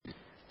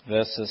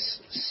verses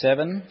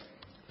 7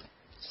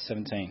 to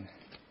 17.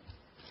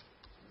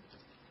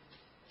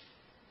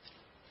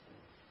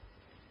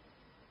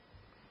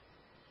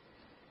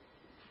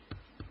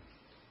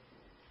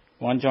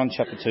 1 John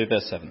chapter 2,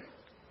 verse 7.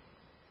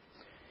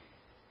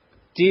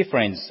 Dear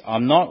friends,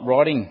 I'm not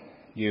writing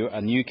you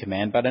a new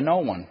command, but an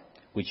old one,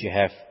 which you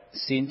had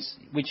since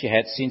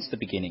the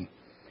beginning.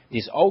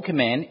 This old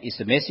command is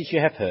the message you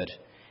have heard.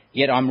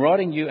 Yet I'm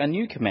writing you a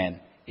new command.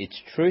 Its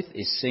truth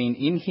is seen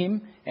in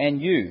him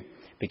and you,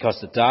 because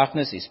the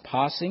darkness is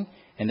passing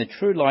and the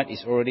true light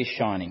is already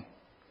shining.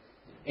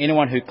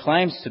 Anyone who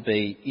claims to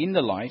be in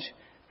the light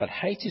but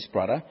hates his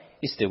brother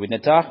is still in the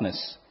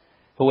darkness.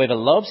 Whoever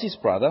loves his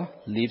brother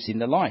lives in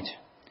the light,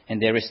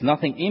 and there is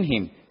nothing in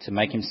him to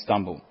make him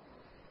stumble.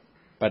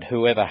 But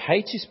whoever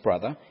hates his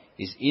brother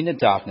is in the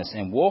darkness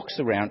and walks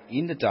around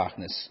in the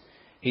darkness.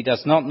 He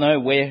does not know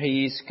where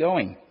he is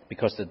going,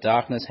 because the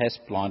darkness has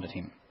blinded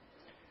him.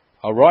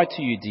 I write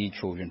to you, dear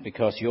children,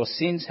 because your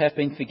sins have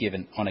been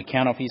forgiven on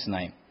account of his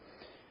name.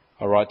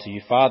 I write to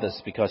you, fathers,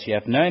 because you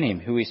have known him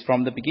who is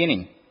from the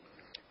beginning.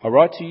 I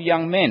write to you,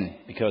 young men,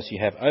 because you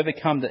have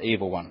overcome the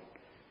evil one.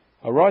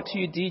 I write to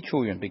you, dear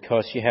children,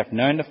 because you have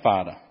known the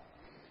Father.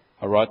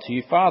 I write to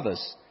you,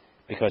 fathers,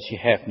 because you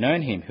have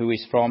known him who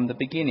is from the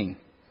beginning.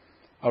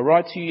 I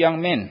write to you,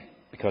 young men,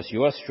 because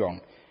you are strong,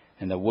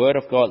 and the word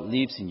of God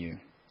lives in you,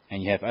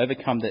 and you have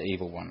overcome the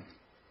evil one.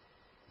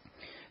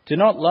 Do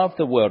not love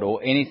the world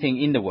or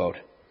anything in the world.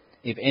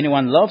 If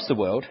anyone loves the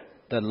world,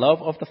 the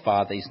love of the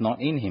Father is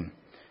not in him.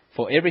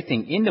 For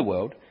everything in the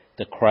world,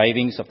 the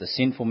cravings of the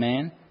sinful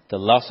man, the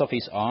lust of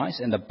his eyes,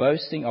 and the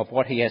boasting of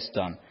what he has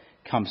done,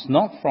 comes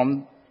not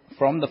from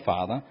the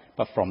Father,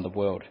 but from the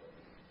world.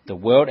 The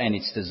world and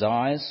its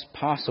desires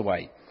pass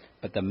away,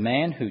 but the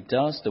man who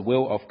does the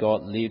will of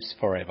God lives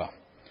forever.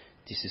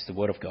 This is the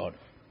word of God.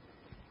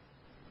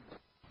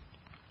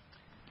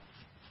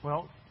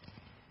 Well,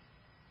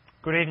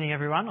 good evening,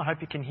 everyone. I hope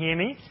you can hear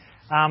me.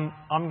 I'm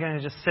going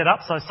to just set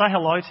up. So say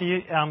hello to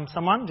you,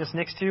 someone just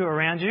next to you,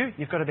 around you.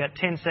 You've got about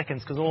 10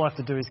 seconds because all I have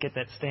to do is get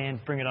that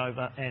stand, bring it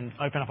over and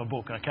open up a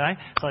book, okay?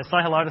 So say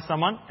hello to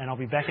someone and I'll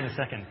be back in a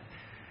second.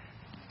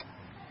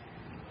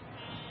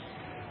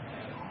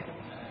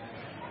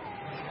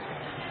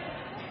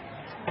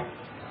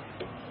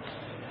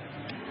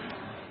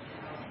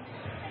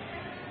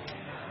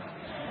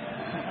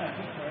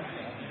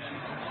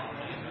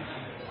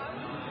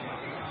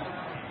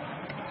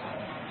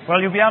 Well,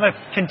 you'll be able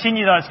to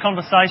continue those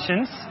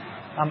conversations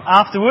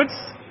afterwards.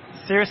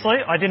 Seriously,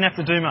 I didn't have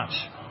to do much.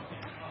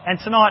 And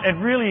tonight, it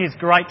really is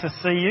great to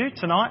see you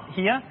tonight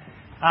here.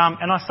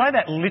 And I say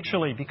that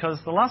literally because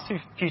the last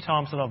few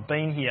times that I've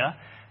been here,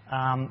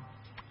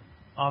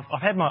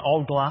 I've had my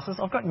old glasses.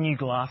 I've got new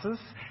glasses,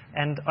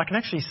 and I can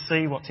actually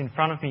see what's in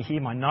front of me here,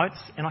 my notes,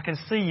 and I can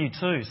see you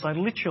too. So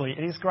literally,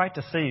 it is great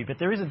to see you. But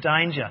there is a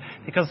danger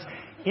because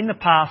in the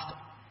past,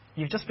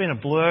 you've just been a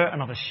blur,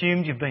 and I've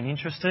assumed you've been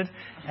interested,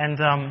 and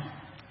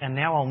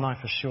now I'll know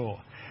for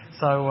sure.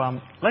 So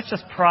let's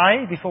just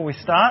pray before we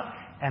start,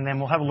 and then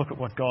we'll have a look at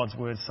what God's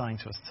Word's saying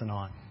to us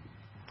tonight.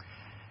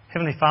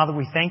 Heavenly Father,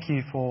 we thank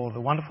you for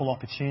the wonderful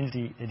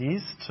opportunity it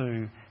is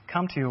to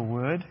come to your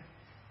Word.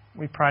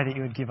 We pray that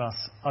you would give us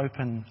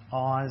open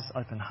eyes,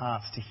 open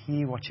hearts to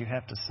hear what you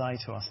have to say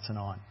to us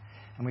tonight.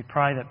 And we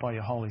pray that by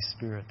your Holy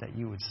Spirit that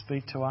you would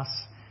speak to us,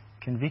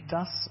 convict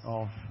us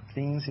of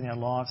things in our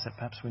lives that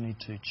perhaps we need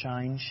to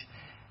change.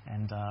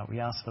 And we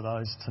ask for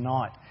those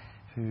tonight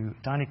who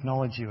don't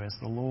acknowledge you as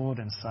the Lord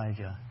and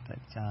Saviour,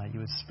 that you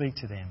would speak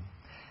to them.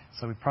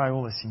 So we pray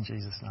all this in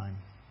Jesus' name.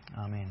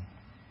 Amen.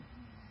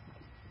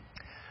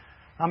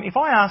 If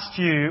I asked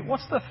you,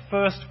 what's the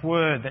first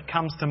word that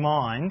comes to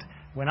mind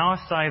when I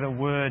say the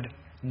word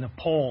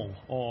Nepal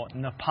or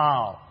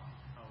Nepal?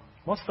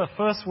 What's the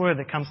first word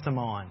that comes to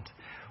mind?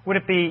 Would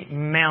it be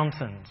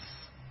mountains?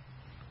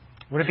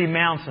 Would it be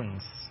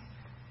mountains?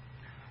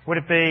 Would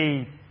it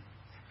be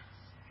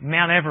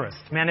Mount Everest?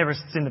 Mount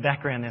Everest's in the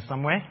background there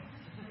somewhere.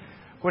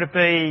 Would it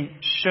be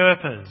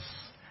Sherpas?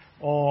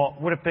 Or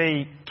would it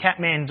be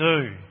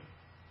Kathmandu?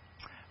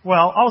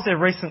 Well, I was there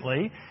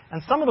recently,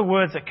 and some of the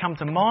words that come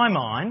to my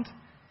mind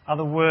are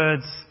the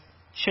words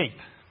cheap,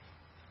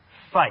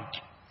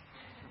 fake,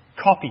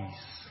 copies.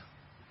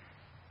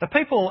 The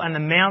people and the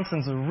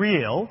mountains are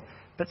real,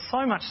 but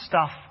so much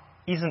stuff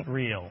isn't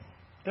real.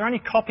 They're only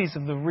copies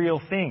of the real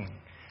thing.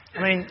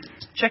 I mean,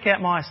 check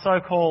out my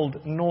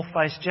so-called North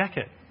Face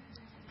jacket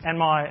and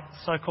my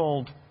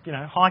so-called,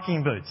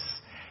 hiking boots.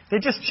 They're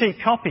just cheap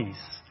copies.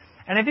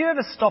 And have you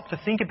ever stopped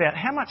to think about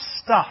how much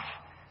stuff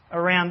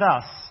around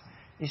us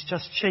is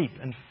just cheap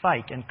and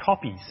fake and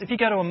copies? If you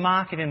go to a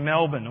market in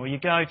Melbourne or you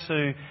go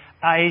to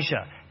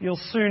Asia, you'll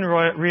soon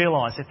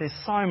realise that there's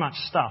so much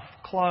stuff,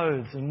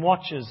 clothes and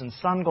watches and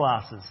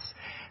sunglasses.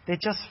 They're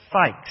just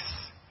fakes.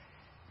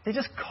 They're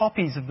just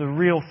copies of the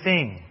real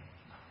thing.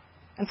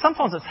 And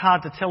sometimes it's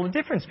hard to tell the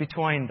difference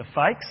between the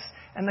fakes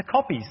and the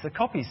copies. The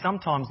copies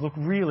sometimes look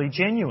really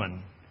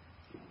genuine.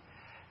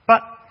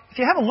 But if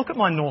you have a look at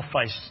my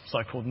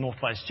so-called North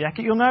Face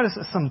jacket, you'll notice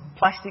there's some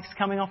plastics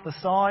coming off the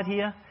side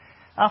here.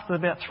 After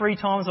about 3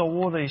 times I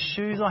wore these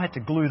shoes, I had to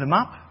glue them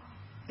up.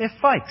 They're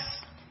fakes.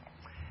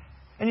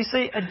 And you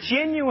see, a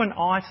genuine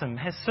item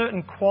has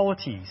certain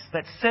qualities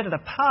that set it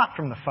apart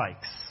from the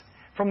fakes,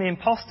 from the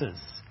imposters.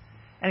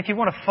 And if you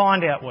want to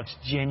find out what's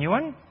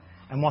genuine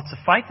and what's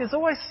a fake, there's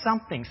always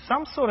something,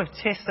 some sort of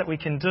test that we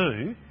can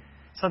do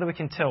so that we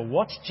can tell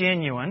what's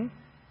genuine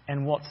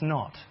and what's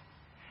not.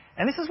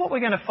 And this is what we're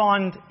going to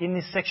find in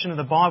this section of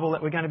the Bible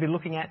that we're going to be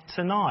looking at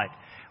tonight.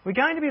 We're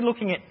going to be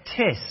looking at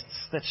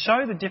tests that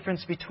show the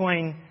difference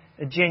between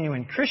a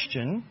genuine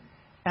Christian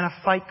and a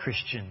fake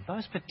Christian,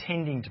 those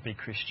pretending to be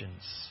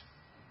Christians.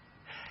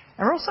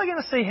 And we're also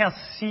going to see how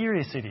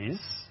serious it is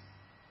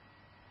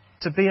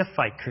to be a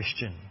fake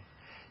Christian.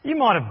 You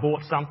might have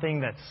bought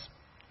something that's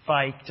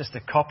fake, just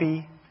a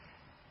copy,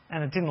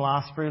 and it didn't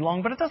last very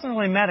long, but it doesn't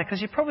really matter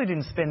because you probably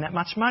didn't spend that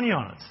much money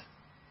on it.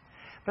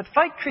 But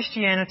fake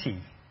Christianity,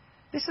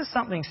 this is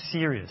something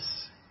serious,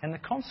 and the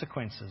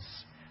consequences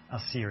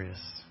are serious.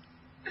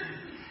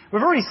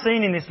 We've already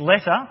seen in this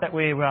letter that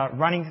we're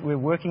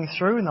working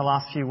through in the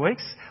last few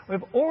weeks,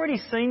 we've already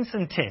seen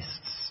some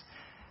tests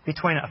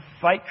between a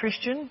fake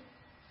Christian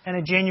and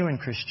a genuine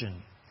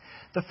Christian.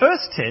 The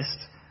first test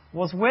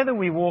was whether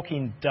we walk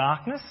in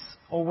darkness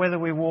or whether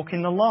we walk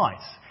in the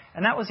light.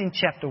 And that was in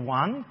chapter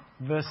 1,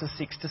 verses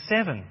 6 to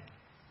 7.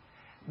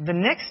 The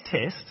next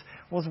test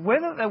was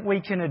whether that we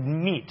can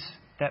admit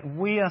that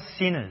we are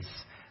sinners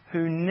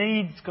who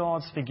need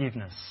God's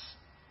forgiveness.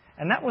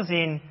 And that was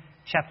in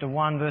chapter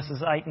 1,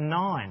 verses 8 and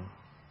 9.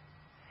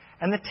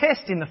 And the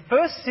test in the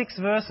first 6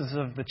 verses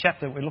of the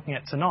chapter that we're looking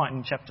at tonight,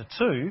 in chapter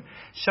 2,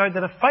 showed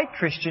that a fake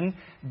Christian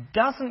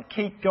doesn't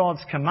keep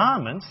God's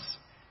commandments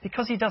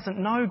because he doesn't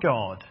know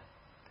God.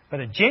 But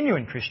a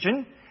genuine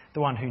Christian, the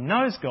one who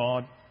knows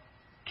God,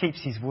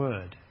 keeps his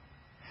word.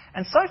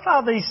 And so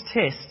far these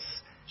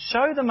tests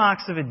show the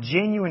marks of a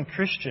genuine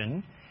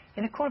Christian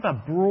in a kind of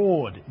a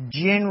broad,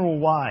 general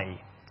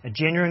way. A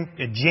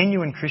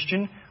genuine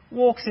Christian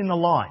walks in the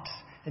light.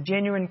 A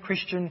genuine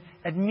Christian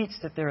admits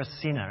that they're a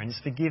sinner and is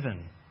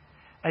forgiven.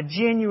 A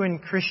genuine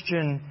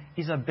Christian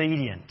is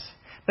obedient.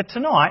 But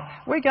tonight,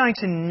 we're going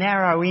to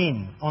narrow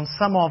in on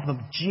some of the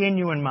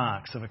genuine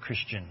marks of a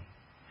Christian.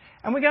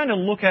 And we're going to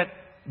look at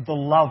the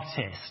love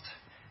test.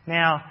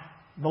 Now,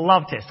 the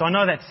love test. I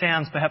know that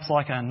sounds perhaps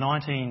like a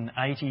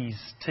 1980s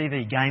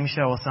TV game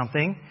show or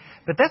something,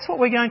 but that's what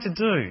we're going to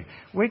do.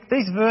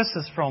 These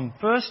verses from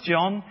 1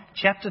 John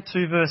chapter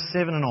 2, verse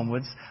 7 and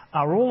onwards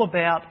are all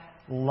about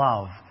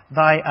love.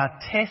 They are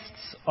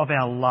tests of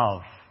our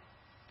love.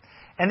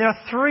 And there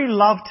are 3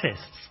 love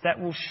tests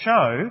that will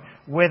show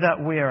whether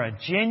we are a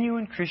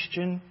genuine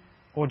Christian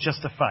or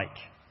just a fake.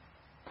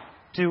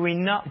 Do we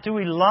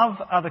love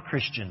other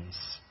Christians?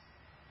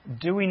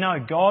 Do we know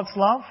God's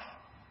love?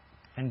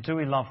 And do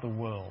we love the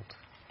world?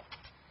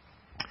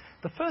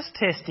 The first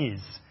test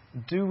is,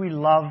 do we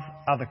love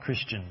other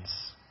Christians?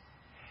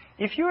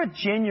 If you're a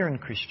genuine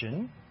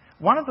Christian,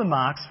 one of the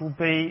marks will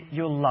be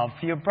your love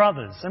for your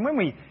brothers. And when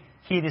we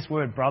hear this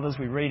word brothers,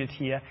 we read it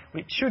here,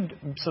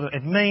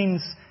 it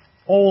means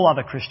all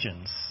other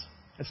Christians.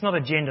 It's not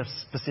a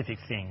gender-specific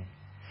thing.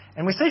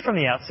 And we see from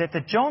the outset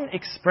that John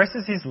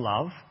expresses his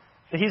love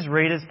for his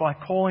readers by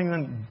calling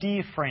them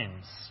dear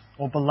friends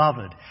or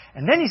beloved.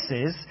 And then he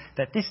says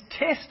that this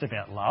test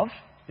about love,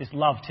 this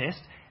love test,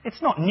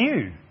 it's not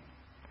new.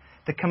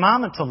 The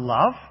commandment to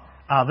love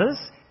others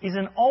is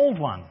an old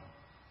one.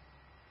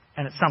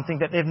 And it's something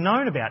that they've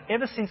known about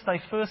ever since they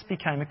first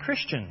became a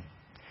Christian.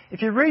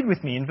 If you read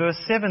with me in verse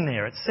 7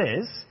 there, it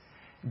says,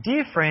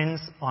 "Dear friends,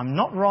 I'm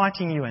not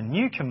writing you a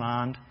new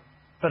command,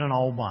 but an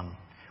old one,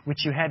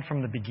 which you had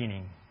from the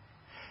beginning.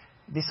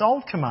 This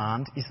old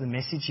command is the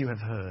message you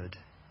have heard."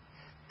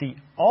 The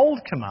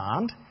old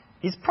command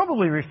is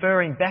probably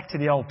referring back to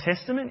the Old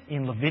Testament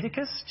in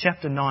Leviticus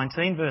chapter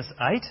 19, verse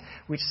 8,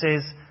 which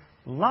says,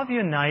 "Love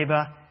your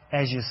neighbour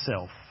as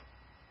yourself."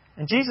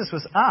 And Jesus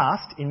was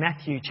asked in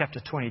Matthew chapter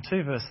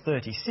 22, verse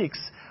 36,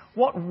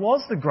 what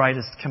was the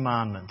greatest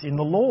commandment in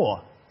the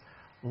law?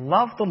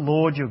 "Love the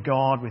Lord your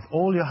God with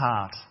all your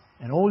heart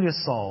and all your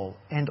soul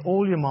and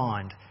all your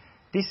mind.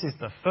 This is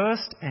the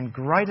first and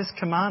greatest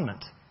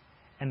commandment.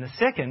 And the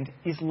second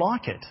is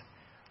like it.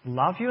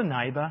 Love your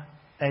neighbour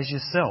as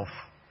yourself."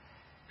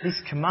 This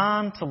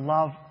command to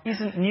love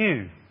isn't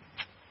new.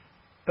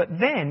 But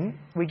then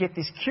we get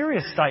this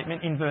curious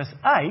statement in verse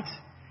 8,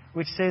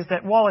 which says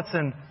that while it's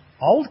an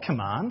old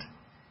command,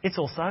 it's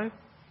also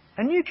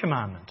a new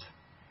commandment.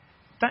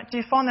 Do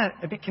you find that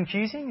a bit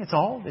confusing? It's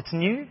old, it's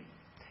new.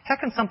 How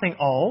can something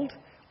old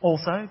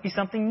also be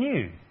something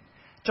new?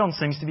 John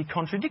seems to be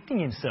contradicting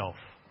himself.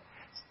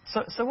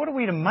 So what are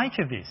we to make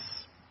of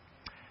this?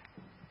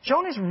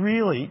 John is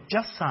really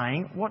just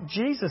saying what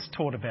Jesus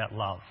taught about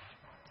love.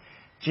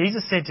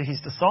 Jesus said to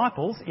his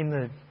disciples in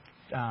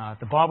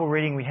the Bible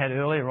reading we had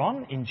earlier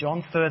on, in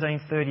John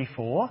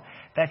 13:34,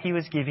 that he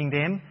was giving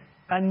them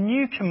a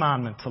new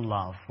commandment to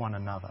love one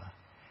another.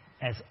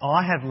 "As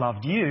I have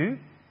loved you,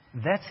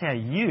 that's how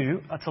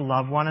you are to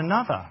love one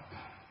another."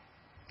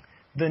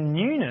 The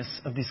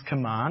newness of this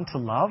command to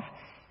love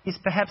is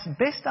perhaps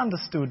best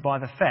understood by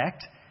the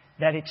fact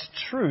that its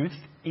truth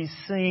is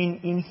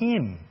seen in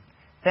him,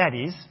 that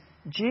is,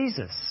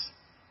 Jesus.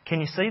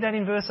 Can you see that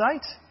in verse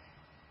 8?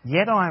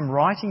 Yet I am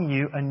writing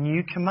you a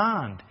new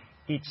command.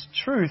 Its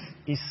truth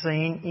is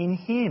seen in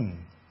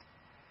him.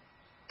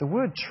 The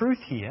word truth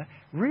here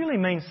really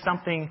means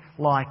something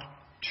like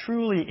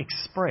truly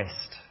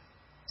expressed.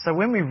 So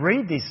when we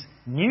read this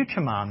new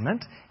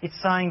commandment, it's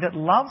saying that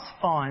love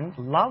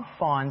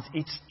finds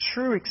its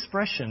true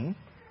expression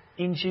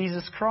in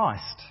Jesus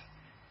Christ.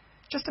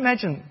 Just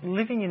imagine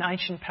living in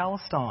ancient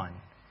Palestine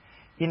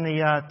in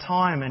the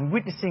time and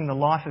witnessing the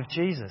life of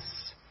Jesus.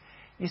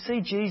 You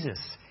see Jesus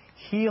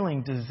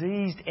healing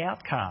diseased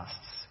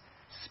outcasts,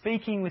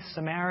 speaking with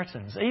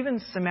Samaritans,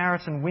 even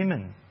Samaritan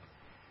women,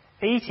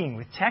 eating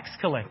with tax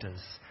collectors,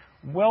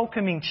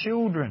 welcoming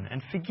children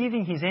and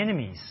forgiving his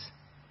enemies.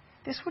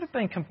 This would have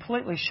been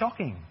completely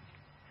shocking.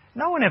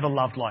 No one ever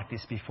loved like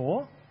this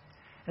before.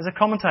 As a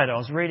commentator I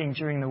was reading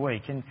during the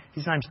week, and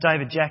his name's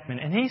David Jackman,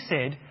 and he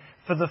said,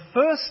 for the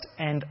first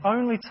and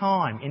only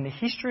time in the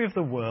history of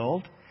the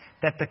world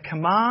that the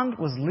command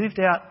was lived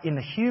out in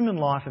the human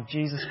life of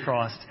Jesus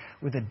Christ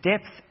with a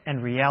depth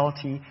and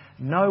reality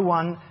no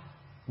one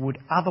would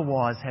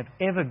otherwise have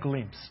ever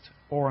glimpsed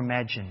or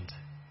imagined.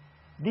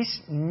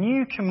 This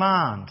new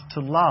command to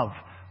love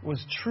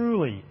was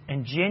truly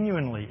and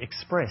genuinely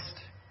expressed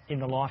in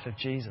the life of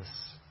Jesus.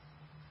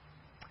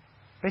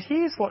 But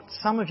here's what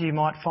some of you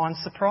might find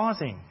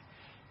surprising.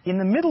 In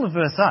the middle of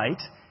verse 8,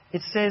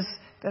 it says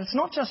that it's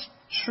not just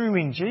true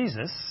in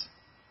Jesus,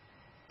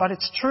 but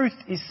its truth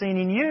is seen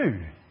in you.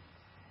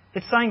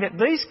 It's saying that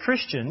these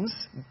Christians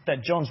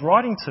that John's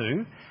writing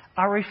to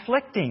are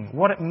reflecting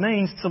what it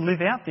means to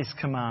live out this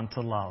command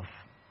to love.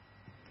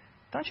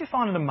 Don't you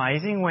find it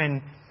amazing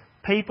when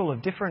people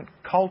of different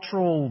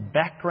cultural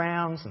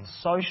backgrounds and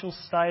social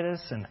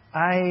status and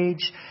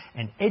age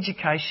and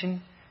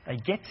education, they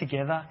get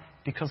together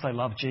because they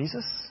love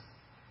Jesus?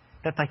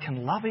 That they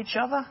can love each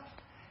other?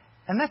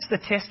 And that's the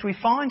test we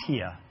find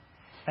here.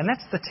 And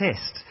that's the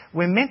test.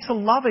 We're meant to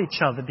love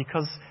each other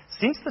because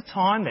since the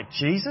time that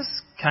Jesus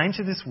came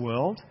to this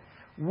world,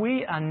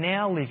 we are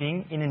now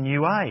living in a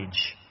new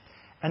age.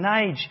 An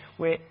age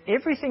where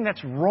everything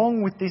that's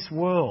wrong with this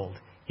world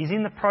is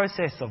in the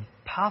process of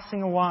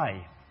passing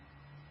away.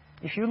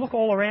 If you look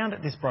all around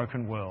at this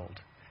broken world,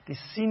 this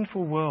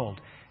sinful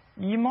world,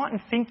 you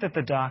mightn't think that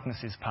the darkness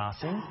is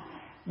passing.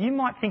 You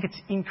might think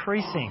it's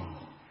increasing.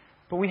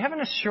 But we have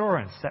an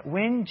assurance that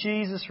when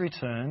Jesus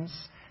returns,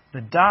 the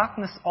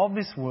darkness of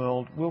this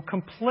world will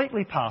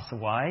completely pass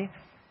away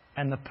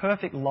and the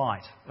perfect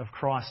light of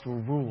Christ will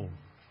rule.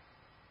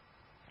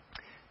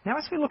 Now,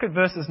 as we look at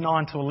verses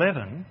 9 to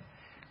 11,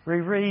 we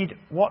read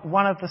what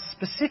one of the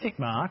specific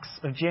marks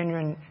of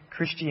genuine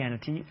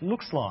Christianity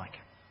looks like.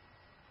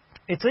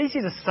 It's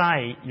easy to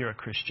say you're a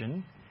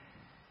Christian,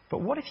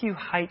 but what if you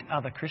hate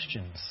other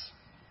Christians?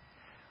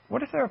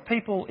 What if there are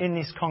people in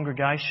this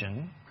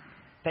congregation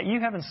that you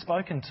haven't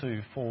spoken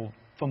to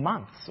for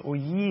months or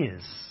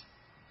years?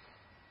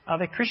 Are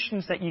there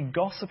Christians that you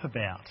gossip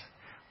about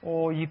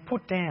or you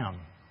put down?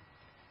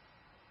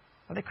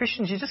 Are there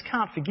Christians you just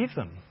can't forgive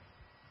them?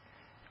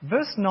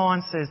 Verse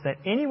 9 says that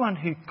anyone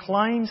who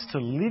claims to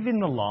live in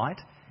the light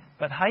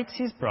but hates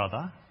his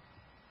brother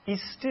is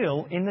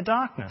still in the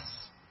darkness.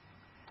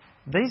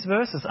 These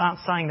verses aren't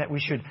saying that we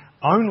should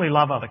only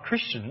love other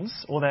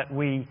Christians or that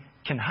we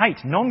can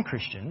hate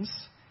non-Christians.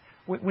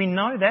 We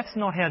know that's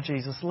not how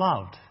Jesus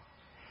loved.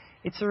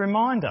 It's a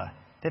reminder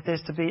that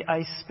there's to be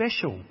a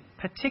special,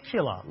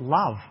 particular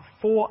love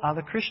for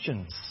other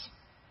Christians.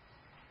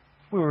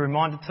 We were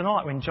reminded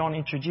tonight when John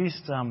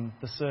introduced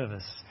the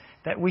service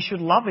that we should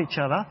love each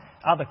other,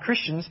 other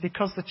Christians,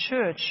 because the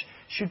church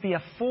should be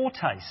a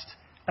foretaste,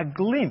 a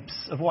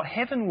glimpse of what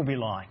heaven will be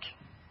like.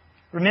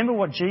 Remember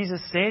what Jesus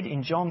said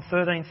in John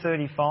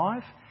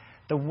 13:35?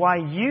 The way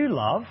you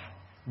love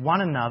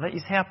one another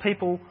is how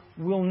people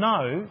will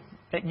know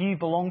that you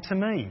belong to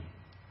me.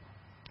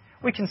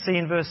 We can see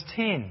in verse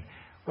 10,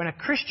 when a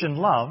Christian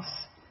loves,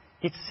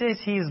 it says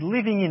he is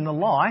living in the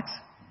light,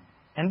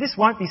 and this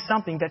won't be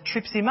something that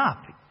trips him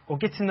up or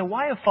gets in the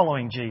way of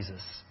following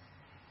Jesus.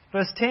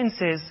 Verse 10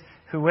 says,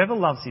 whoever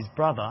loves his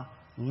brother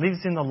lives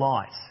in the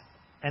light,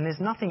 and there's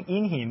nothing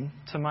in him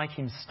to make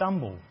him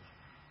stumble.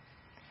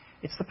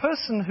 It's the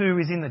person who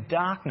is in the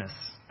darkness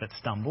that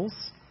stumbles.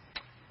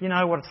 You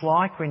know what it's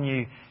like when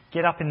you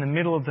get up in the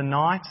middle of the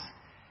night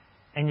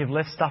and you've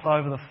left stuff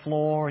over the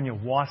floor and your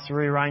wife's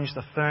rearranged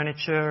the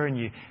furniture and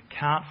you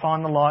can't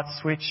find the light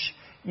switch.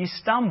 You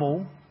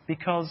stumble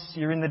because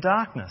you're in the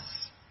darkness.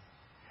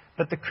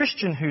 But the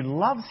Christian who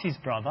loves his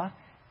brother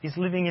is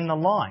living in the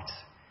light.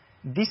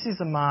 This is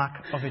a mark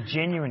of a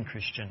genuine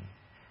Christian,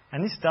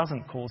 and this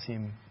doesn't cause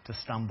him to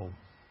stumble.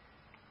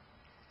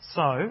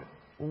 So,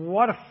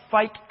 what if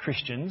fake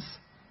Christians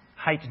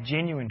hate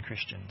genuine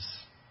Christians?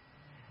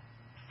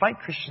 Fake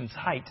Christians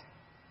hate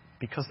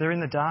because they're in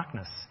the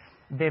darkness.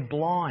 They're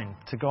blind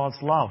to God's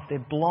love. They're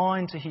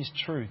blind to His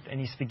truth and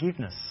His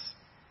forgiveness.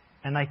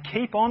 And they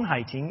keep on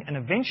hating, and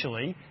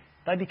eventually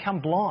they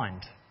become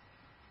blind.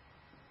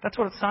 That's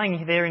what it's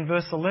saying there in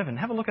verse 11.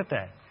 Have a look at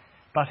that.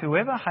 But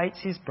whoever hates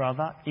his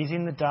brother is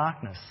in the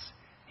darkness.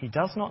 He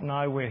does not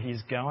know where he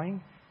is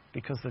going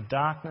because the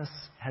darkness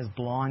has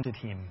blinded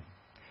him.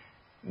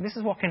 This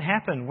is what can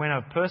happen when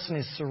a person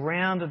is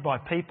surrounded by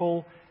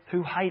people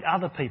who hate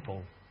other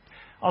people.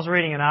 I was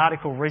reading an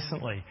article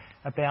recently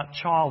about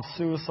child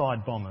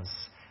suicide bombers,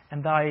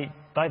 and they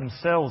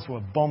themselves were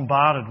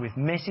bombarded with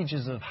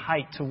messages of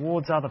hate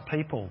towards other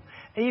people,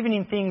 even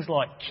in things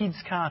like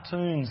kids'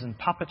 cartoons and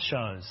puppet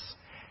shows.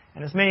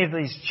 And as many of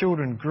these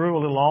children grew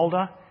a little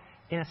older,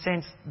 in a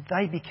sense,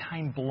 they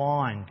became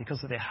blind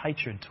because of their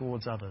hatred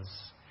towards others.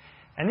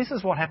 And this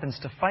is what happens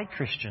to fake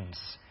Christians.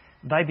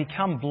 They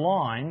become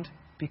blind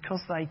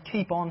because they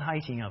keep on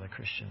hating other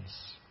Christians.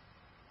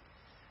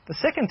 The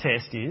second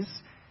test is,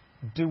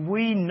 do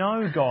we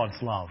know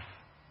God's love?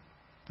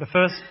 The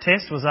first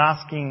test was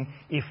asking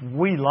if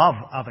we love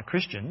other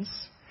Christians,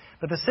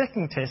 but the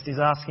second test is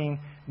asking,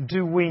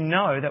 do we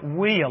know that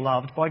we are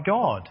loved by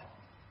God?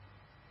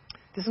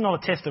 This is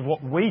not a test of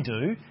what we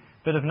do,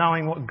 but of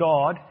knowing what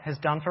God has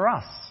done for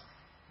us.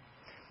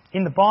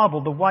 In the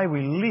Bible, the way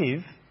we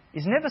live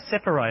is never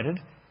separated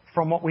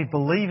from what we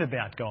believe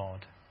about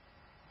God.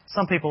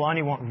 Some people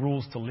only want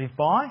rules to live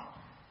by.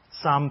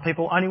 Some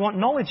people only want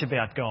knowledge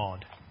about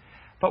God.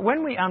 But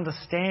when we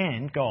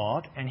understand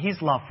God and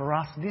His love for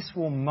us, this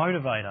will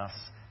motivate us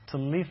to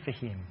live for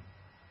Him.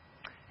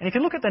 And if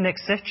you look at the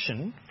next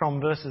section,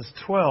 from verses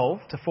 12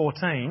 to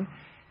 14,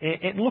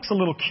 it looks a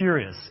little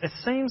curious. It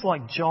seems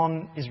like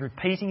John is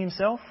repeating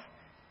himself.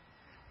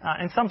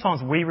 And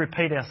sometimes we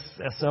repeat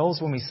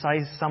ourselves when we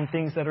say some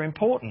things that are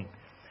important.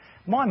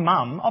 My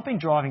mum, I've been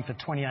driving for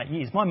 28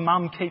 years, my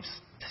mum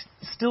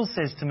still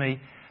says to me,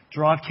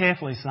 "Drive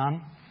carefully,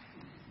 son."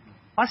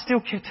 I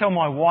still tell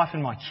my wife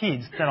and my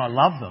kids that I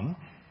love them,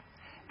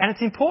 and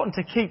it's important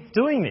to keep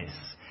doing this.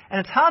 And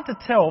it's hard to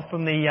tell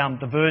from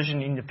the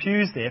version in the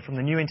pews there, from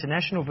the New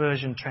International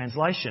Version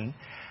translation,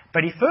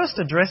 but he first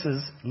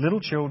addresses little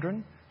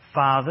children,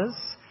 fathers,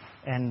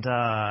 and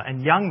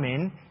young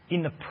men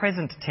in the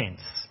present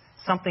tense,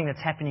 something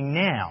that's happening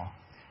now.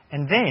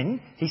 And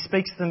then he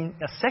speaks to them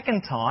a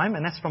second time,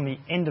 and that's from the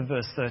end of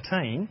verse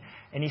 13,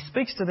 and he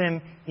speaks to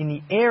them in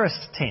the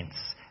aorist tense,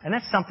 and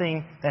that's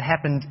something that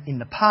happened in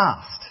the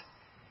past.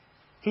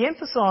 He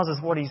emphasises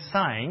what he's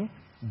saying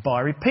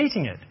by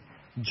repeating it.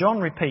 John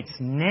repeats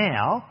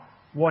now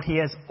what he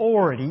has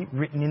already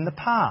written in the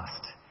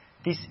past.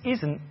 This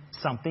isn't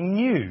something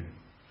new.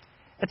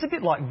 It's a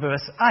bit like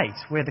verse 8,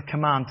 where the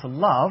command to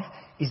love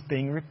is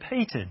being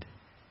repeated.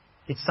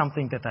 It's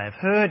something that they have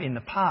heard in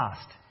the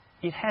past.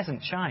 It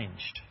hasn't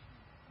changed.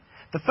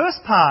 The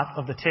first part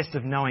of the test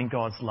of knowing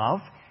God's love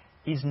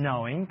is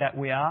knowing that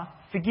we are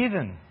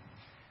forgiven.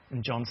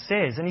 And John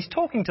says, and he's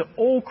talking to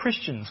all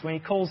Christians when he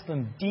calls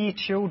them dear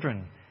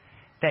children,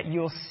 that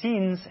your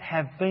sins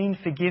have been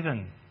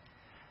forgiven.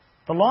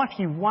 The life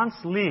you once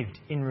lived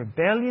in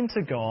rebellion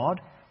to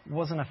God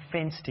was an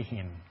offence to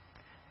Him.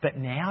 But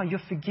now you're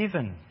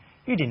forgiven.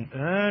 You didn't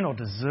earn or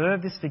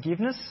deserve this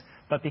forgiveness,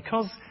 but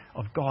because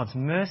of God's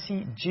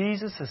mercy,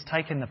 Jesus has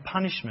taken the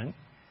punishment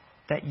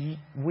that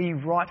we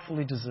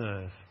rightfully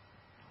deserve.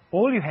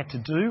 All you had to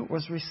do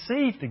was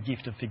receive the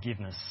gift of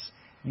forgiveness.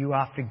 You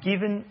are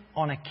forgiven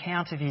on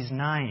account of His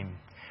name,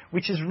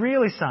 which is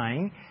really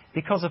saying,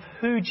 because of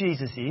who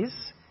Jesus is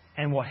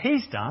and what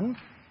He's done,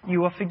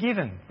 you are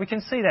forgiven. We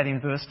can see that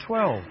in verse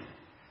 12.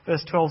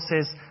 Verse 12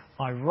 says,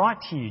 "I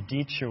write to you,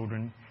 dear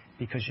children,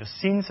 because your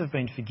sins have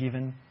been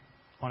forgiven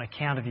on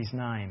account of His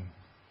name."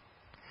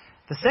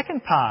 The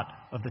second part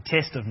of the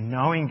test of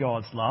knowing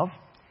God's love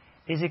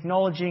is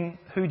acknowledging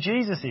who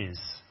Jesus is.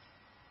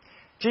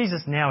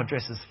 Jesus now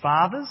addresses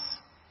fathers,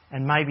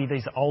 and maybe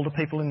these are older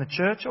people in the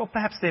church, or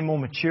perhaps they're more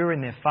mature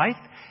in their faith,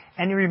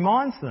 and He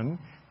reminds them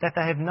that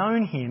they have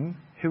known Him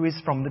who is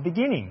from the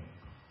beginning.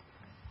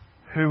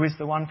 Who is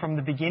the one from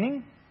the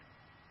beginning?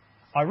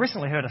 I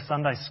recently heard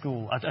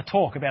a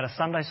talk about a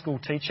Sunday school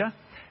teacher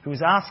who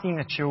was asking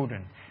the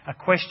children a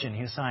question.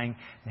 He was saying,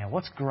 now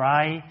what's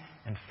grey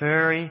and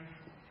furry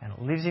and it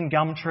lives in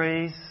gum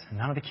trees? And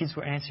none of the kids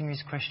were answering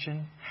his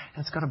question. And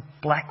it's got a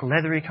black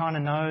leathery kind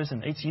of nose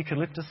and eats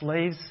eucalyptus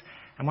leaves.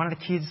 And one of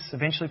the kids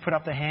eventually put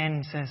up their hand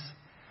and says,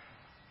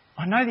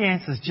 "I know the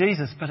answer is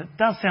Jesus, but it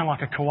does sound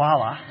like a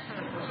koala."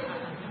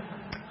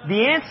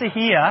 The answer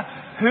here,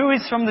 who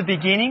is from the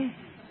beginning?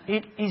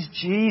 It is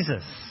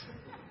Jesus.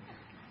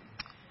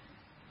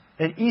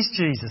 It is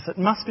Jesus. It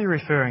must be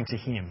referring to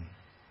Him.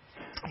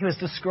 He was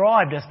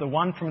described as the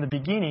one from the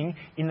beginning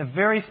in the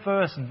very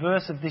first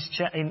verse of this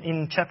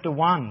in chapter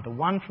 1, the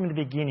one from the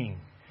beginning.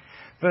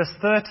 Verse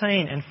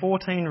 13 and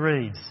 14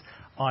 reads,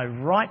 "I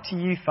write to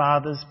you,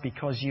 fathers,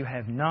 because you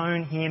have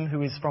known Him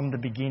who is from the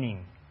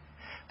beginning."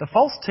 The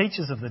false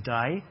teachers of the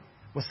day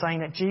were saying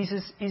that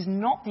Jesus is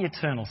not the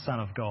eternal Son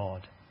of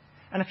God.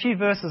 And a few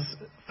verses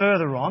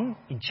further on,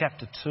 in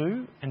chapter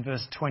 2 and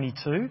verse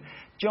 22,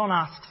 John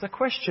asks a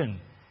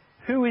question.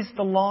 Who is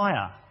the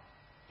liar?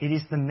 It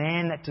is the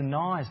man that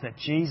denies that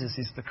Jesus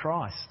is the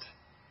Christ.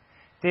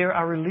 There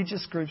are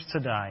religious groups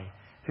today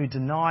who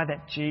deny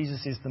that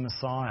Jesus is the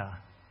Messiah.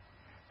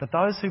 But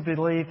those who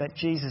believe that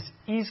Jesus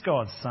is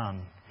God's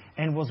Son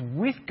and was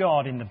with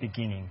God in the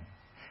beginning,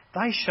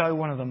 they show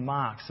one of the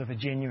marks of a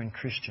genuine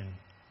Christian.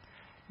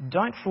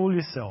 Don't fool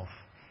yourself.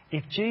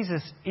 If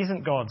Jesus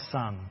isn't God's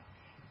Son,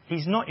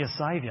 He's not your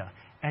Saviour,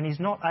 and He's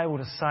not able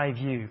to save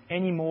you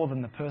any more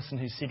than the person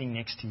who's sitting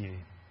next to you.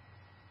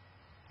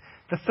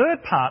 The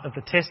third part of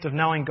the test of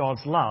knowing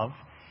God's love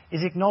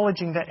is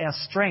acknowledging that our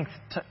strength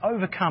to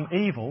overcome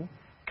evil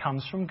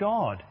comes from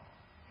God.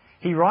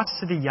 He writes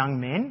to the young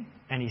men,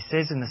 and he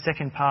says in the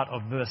second part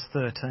of verse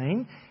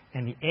 13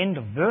 and the end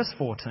of verse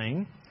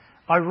 14,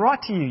 "I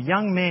write to you,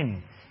 young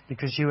men,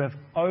 because you have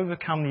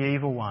overcome the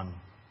evil one."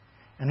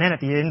 And then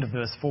at the end of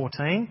verse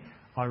 14,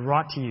 "I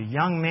write to you,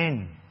 young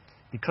men,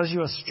 because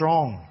you are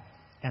strong,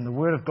 and the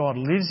word of God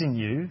lives in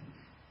you,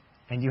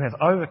 and you have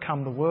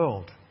overcome the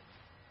world."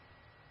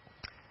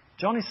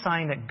 John is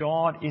saying that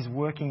God is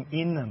working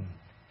in them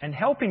and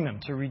helping them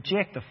to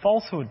reject the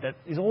falsehood that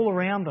is all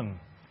around them.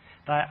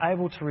 They are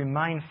able to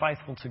remain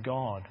faithful to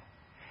God.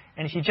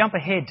 And if you jump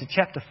ahead to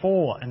chapter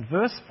 4 and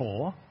verse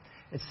 4,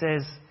 it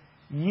says,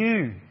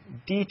 "You,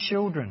 dear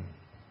children,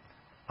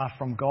 are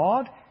from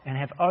God and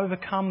have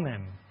overcome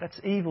them." That's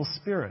evil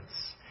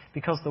spirits.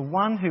 Because the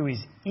one who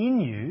is in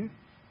you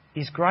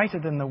is greater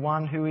than the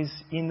one who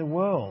is in the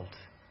world.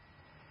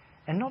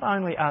 And not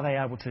only are they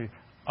able to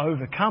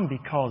overcome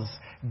because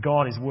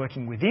God is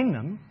working within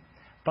them,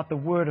 but the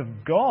Word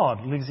of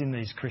God lives in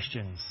these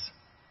Christians.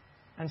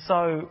 And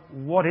so,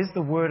 what is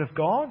the Word of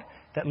God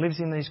that lives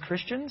in these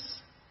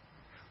Christians?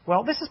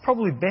 Well, this is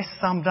probably best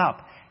summed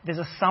up. There's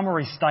a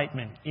summary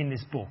statement in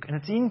this book, and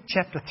it's in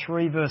chapter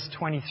 3, verse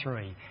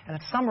 23. And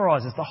it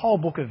summarises the whole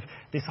book of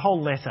this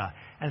whole letter.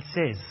 And it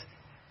says,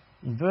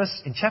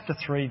 in chapter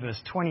 3, verse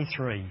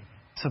 23,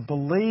 "To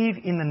believe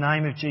in the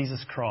name of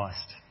Jesus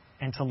Christ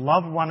and to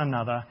love one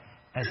another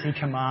as He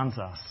commands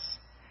us."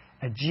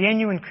 A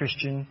genuine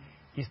Christian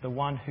is the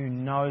one who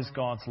knows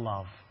God's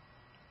love.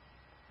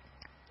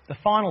 The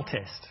final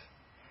test.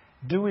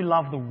 Do we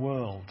love the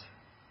world?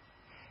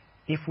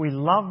 If we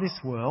love this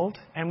world,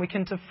 and we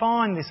can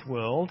define this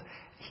world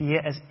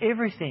here as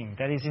everything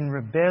that is in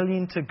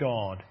rebellion to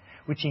God,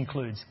 which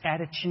includes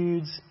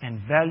attitudes and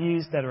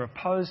values that are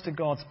opposed to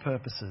God's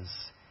purposes.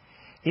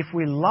 If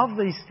we love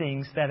these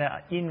things that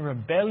are in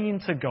rebellion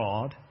to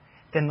God,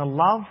 then the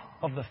love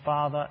of the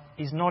Father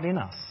is not in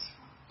us.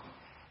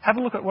 Have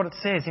a look at what it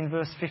says in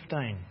verse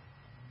 15.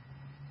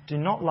 "Do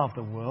not love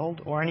the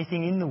world or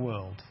anything in the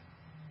world.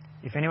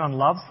 If anyone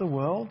loves the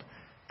world,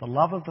 the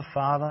love of the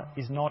Father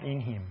is not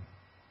in him."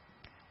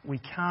 We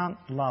can't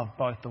love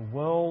both the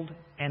world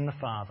and the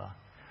Father.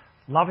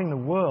 Loving the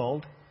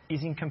world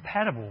is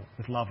incompatible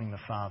with loving the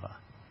Father.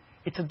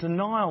 It's a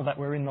denial that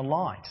we're in the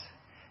light.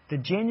 The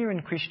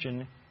genuine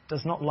Christian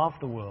does not love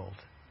the world.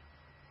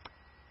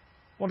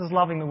 What does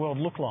loving the world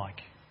look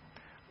like?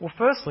 Well,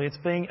 firstly, it's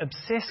being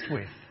obsessed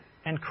with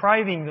and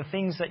craving the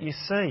things that you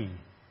see.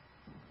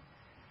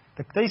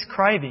 These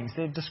cravings,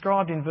 they're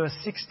described in verse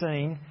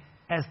 16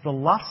 as the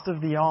lust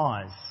of the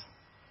eyes.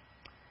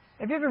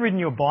 Have you ever ridden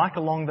your bike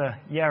along the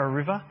Yarra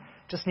River,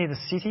 just near the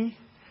city,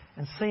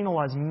 and seen all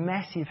those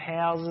massive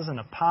houses and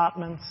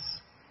apartments,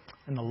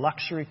 and the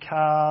luxury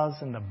cars,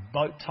 and the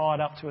boat tied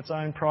up to its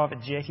own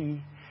private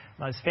jetty,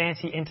 those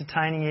fancy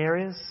entertaining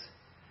areas?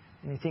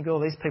 And you think, oh,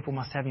 these people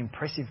must have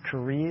impressive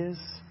careers.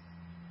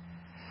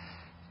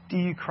 Do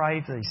you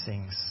crave these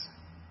things?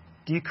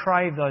 Do you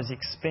crave those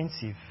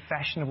expensive,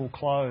 fashionable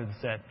clothes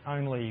that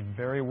only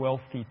very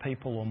wealthy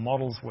people or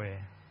models wear?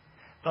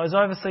 Those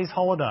overseas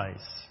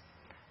holidays?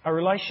 A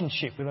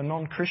relationship with a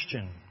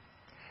non-Christian?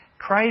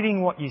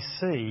 Craving what you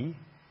see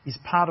is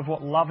part of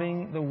what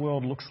loving the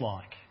world looks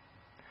like.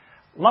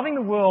 Loving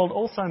the world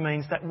also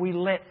means that we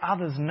let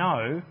others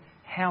know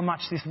how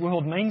much this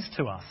world means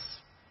to us.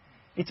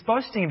 It's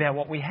boasting about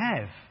what we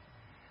have.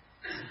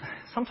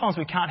 Sometimes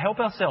we can't help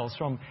ourselves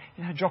from,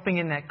 dropping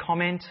in that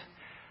comment,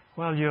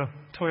 "Well, your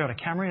Toyota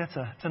Camry,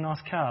 that's a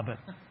nice car, but,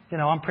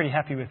 I'm pretty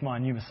happy with my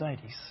new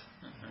Mercedes."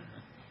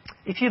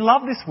 If you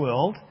love this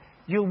world,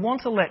 you'll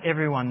want to let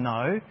everyone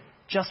know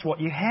just what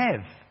you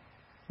have.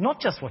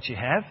 Not just what you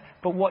have,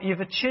 but what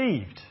you've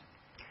achieved.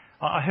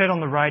 I heard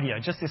on the radio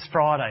just this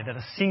Friday that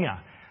a singer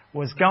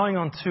was going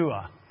on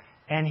tour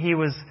and he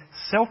was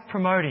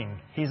self-promoting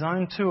his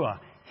own tour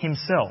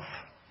himself.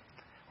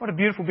 What a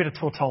beautiful bit of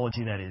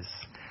tautology that is.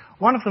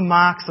 One of the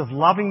marks of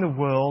loving the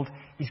world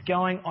is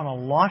going on a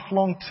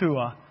lifelong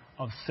tour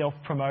of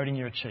self-promoting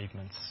your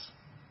achievements.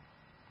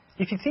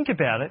 If you think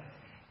about it,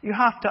 you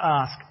have to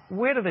ask,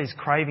 where do these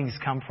cravings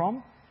come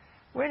from?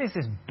 Where does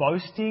this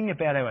boasting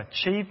about our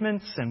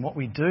achievements and what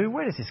we do,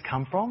 where does this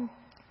come from?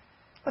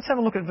 Let's have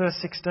a look at verse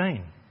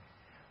 16.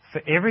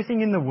 "For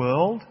everything in the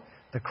world,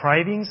 the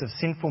cravings of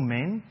sinful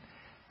men,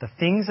 the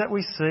things that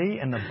we see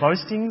and the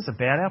boastings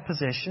about our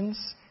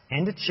possessions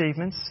and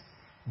achievements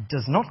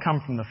does not come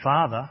from the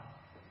Father,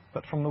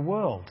 but from the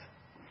world."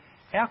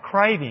 Our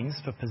cravings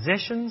for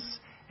possessions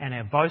and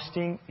our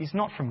boasting is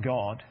not from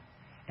God,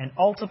 and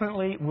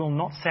ultimately will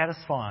not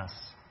satisfy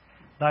us.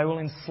 They will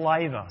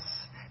enslave us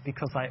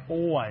because they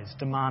always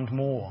demand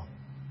more.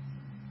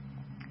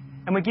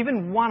 And we're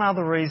given one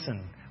other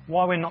reason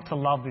why we're not to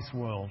love this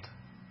world.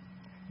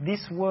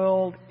 This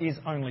world is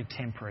only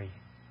temporary.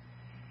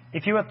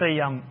 If you were at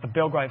the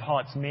Belgrave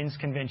Heights Men's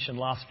Convention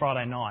last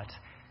Friday night,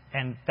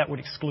 and that would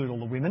exclude all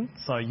the women,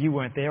 so you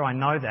weren't there, I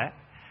know that,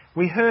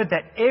 we heard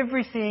that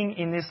everything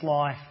in this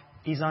life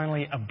is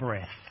only a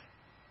breath,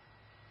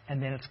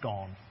 and then it's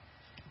gone.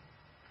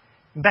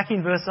 Back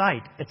in verse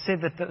 8, it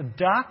said that the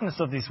darkness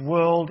of this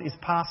world is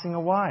passing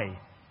away.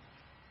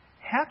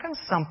 How can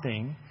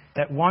something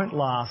that won't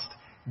last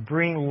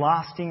bring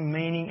lasting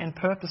meaning and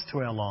purpose to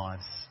our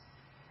lives?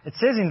 It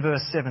says in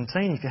verse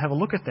 17, if you have a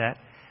look at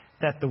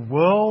that the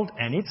world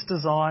and its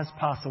desires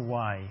pass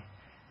away,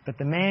 but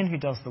the man who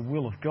does the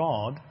will of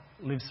God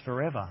lives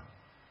forever.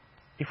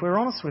 If we're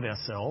honest with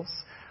ourselves,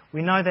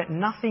 we know that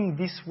nothing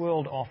this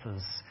world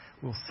offers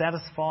will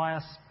satisfy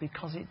us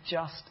because it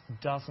just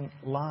doesn't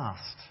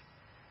last.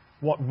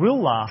 What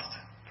will last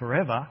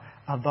forever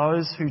are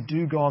those who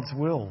do God's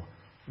will.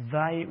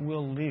 They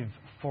will live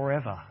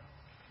forever.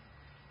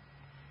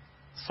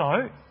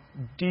 So,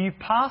 do you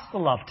pass the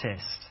love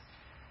test?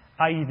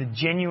 Are you the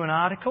genuine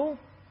article,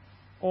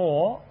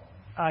 or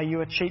are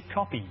you a cheap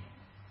copy?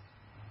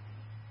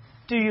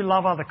 Do you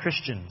love other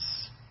Christians?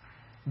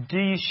 Do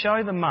you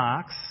show the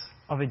marks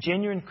of a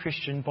genuine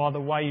Christian by the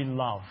way you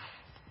love?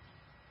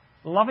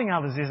 Loving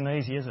others isn't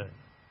easy, is it?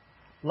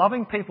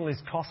 Loving people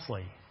is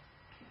costly.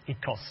 It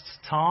costs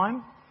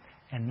time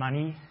and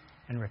money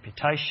and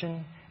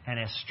reputation and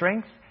our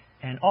strength,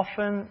 and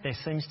often there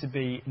seems to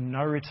be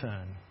no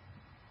return.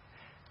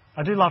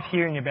 I do love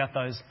hearing about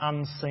those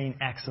unseen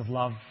acts of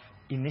love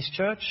in this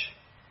church.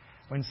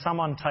 When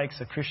someone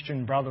takes a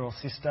Christian brother or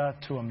sister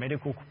to a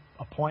medical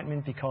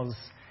appointment because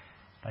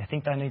they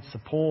think they need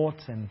support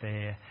and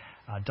they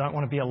don't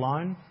want to be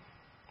alone.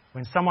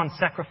 When someone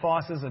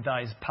sacrifices a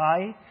day's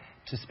pay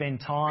to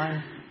spend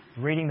time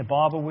reading the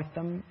Bible with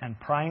them and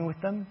praying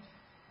with them.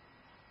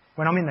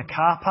 When I'm in the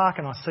car park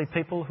and I see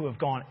people who have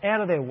gone out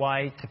of their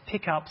way to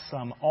pick up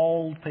some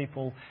old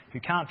people who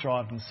can't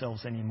drive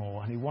themselves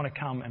anymore and who want to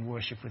come and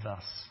worship with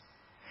us.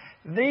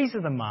 These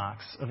are the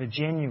marks of a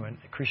genuine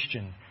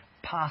Christian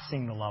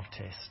passing the love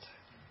test.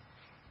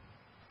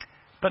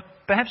 But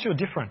perhaps you're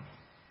different.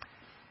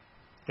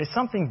 There's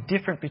something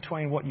different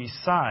between what you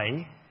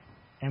say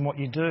and what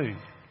you do.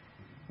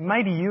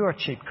 Maybe you're a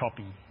cheap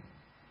copy.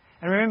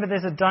 And remember,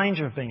 there's a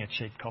danger of being a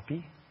cheap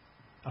copy,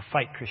 a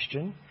fake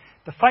Christian.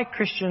 The fake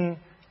Christian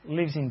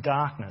lives in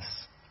darkness,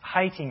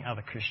 hating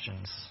other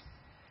Christians.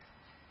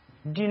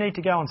 Do you need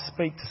to go and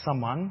speak to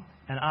someone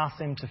and ask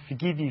them to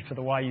forgive you for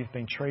the way you've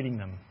been treating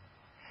them?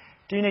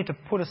 Do you need to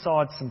put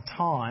aside some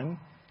time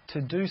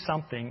to do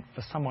something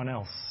for someone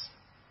else?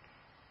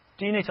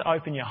 Do you need to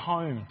open your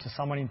home to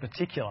someone in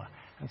particular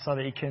and so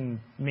that you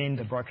can mend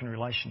a broken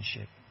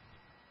relationship?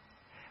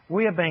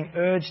 We are being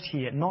urged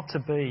here not to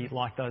be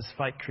like those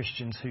fake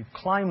Christians who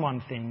claim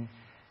one thing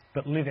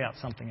but live out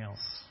something else.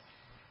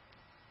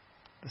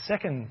 The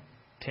second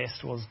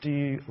test was, do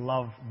you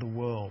love the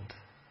world?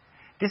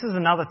 This is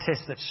another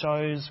test that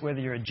shows whether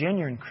you're a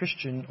genuine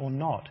Christian or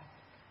not.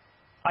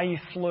 Are you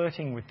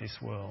flirting with this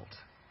world?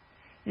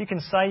 You can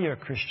say you're a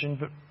Christian,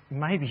 but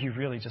maybe you're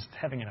really just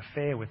having an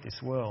affair with this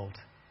world.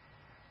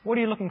 What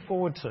are you looking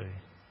forward to?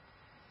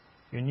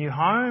 Your new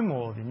home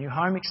or the new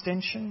home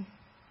extension?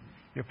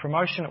 Your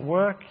promotion at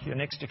work? Your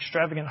next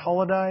extravagant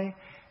holiday?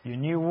 Your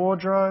new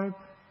wardrobe?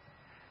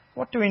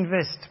 What do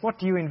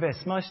you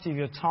invest most of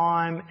your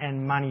time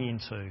and money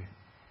into?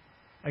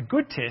 A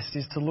good test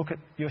is to look at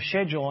your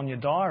schedule on your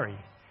diary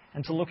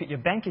and to look at your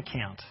bank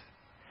account.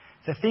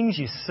 The things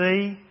you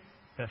see,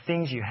 the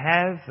things you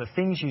have, the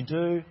things you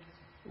do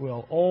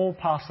will all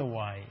pass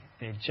away.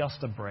 They're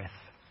just a breath.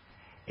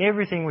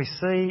 Everything we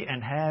see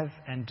and have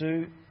and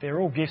do, they're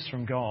all gifts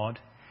from God.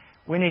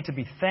 We need to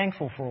be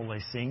thankful for all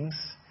these things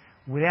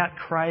without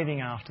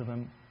craving after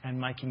them and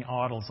making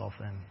idols of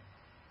them.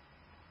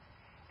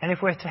 And if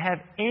we're to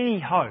have any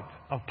hope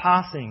of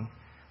passing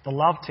the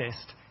love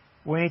test,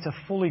 we need to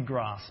fully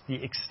grasp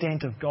the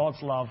extent of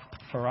God's love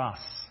for us.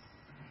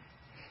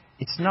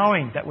 It's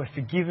knowing that we're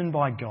forgiven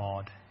by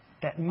God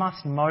that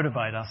must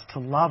motivate us to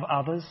love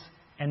others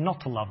and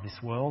not to love this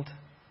world.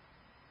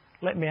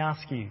 Let me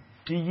ask you,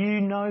 do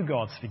you know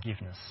God's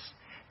forgiveness?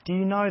 Do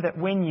you know that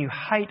when you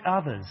hate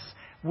others,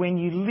 when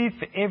you live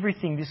for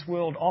everything this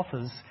world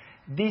offers,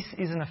 this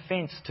is an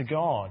offence to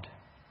God?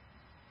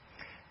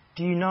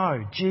 Do you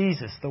know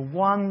Jesus, the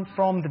one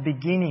from the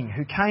beginning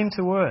who came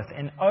to earth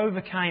and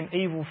overcame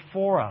evil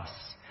for us,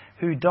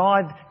 who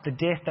died the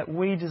death that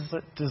we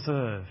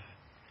deserve?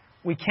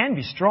 We can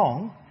be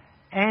strong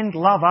and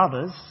love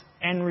others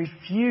and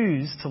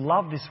refuse to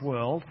love this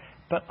world,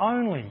 but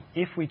only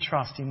if we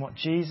trust in what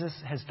Jesus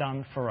has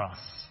done for us.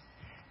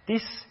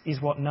 This is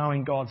what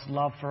knowing God's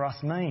love for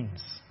us means.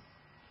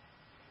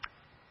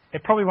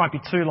 It probably won't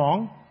be too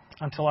long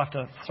until I have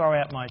to throw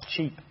out my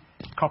cheap,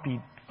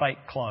 copied, fake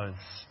clothes.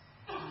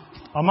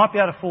 I might be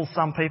able to fool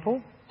some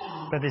people,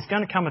 but there's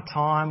going to come a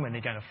time when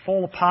they're going to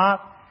fall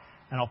apart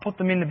and I'll put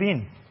them in the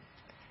bin.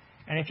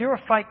 And if you're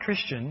a fake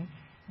Christian,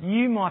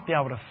 you might be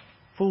able to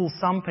fool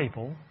some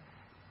people,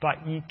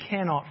 but you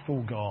cannot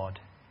fool God.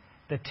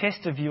 The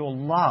test of your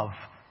love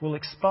will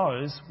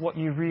expose what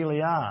you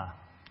really are.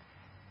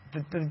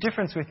 The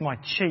difference with my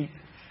cheap,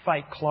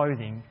 fake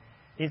clothing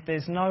is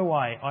there's no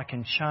way I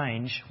can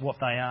change what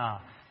they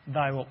are.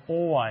 They will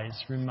always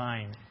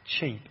remain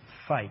cheap,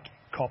 fake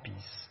copies.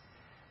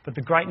 But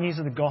the great news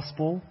of the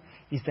gospel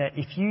is that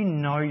if you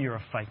know you're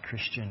a fake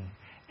Christian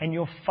and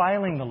you're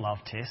failing the love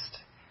test,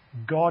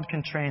 God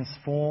can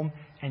transform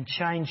and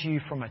change you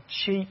from a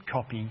cheap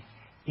copy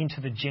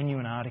into the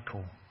genuine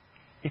article.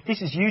 If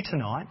this is you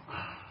tonight,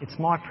 it's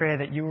my prayer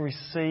that you will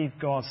receive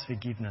God's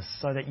forgiveness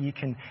so that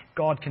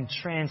God can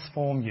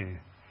transform you.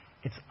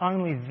 It's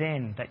only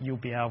then that you'll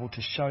be able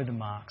to show the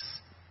marks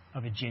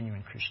of a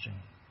genuine Christian.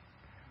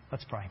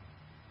 Let's pray.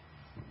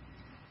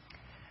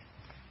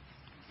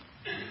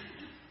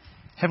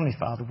 Heavenly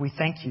Father, we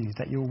thank you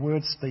that your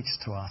word speaks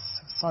to us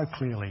so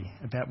clearly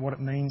about what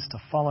it means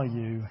to follow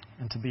you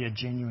and to be a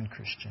genuine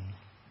Christian.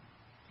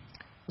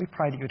 We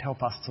pray that you would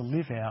help us to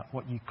live out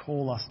what you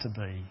call us to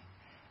be,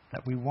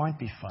 that we won't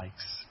be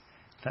fakes,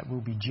 that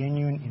we'll be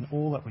genuine in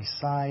all that we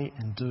say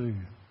and do.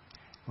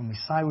 When we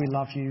say we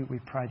love you, we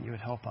pray that you would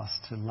help us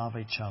to love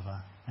each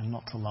other and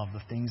not to love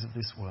the things of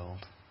this world.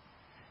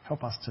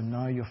 Help us to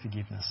know your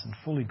forgiveness and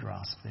fully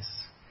grasp this.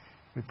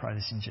 We pray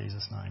this in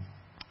Jesus' name.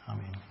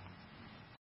 Amen.